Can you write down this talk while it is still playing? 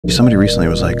Somebody recently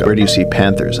was like, where do you see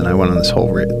panthers? And I went on this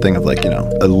whole thing of like,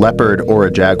 a leopard or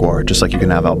a jaguar, just like you can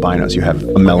have albinos, you have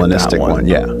a melanistic one.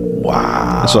 Yeah.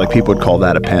 Wow. And so like people would call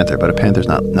that a panther, but a panther's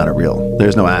not a real,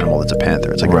 there's no animal that's a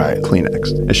panther. It's like a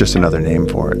Kleenex. It's just another name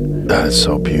for it. That is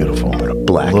so beautiful. But a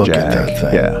black Look jag. at that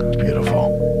thing. Yeah. It's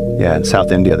beautiful. Yeah, in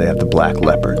South India they have the black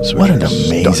leopards. What an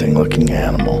amazing looking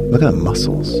animal. Look at the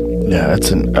muscles. Yeah,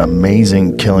 it's an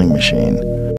amazing killing machine.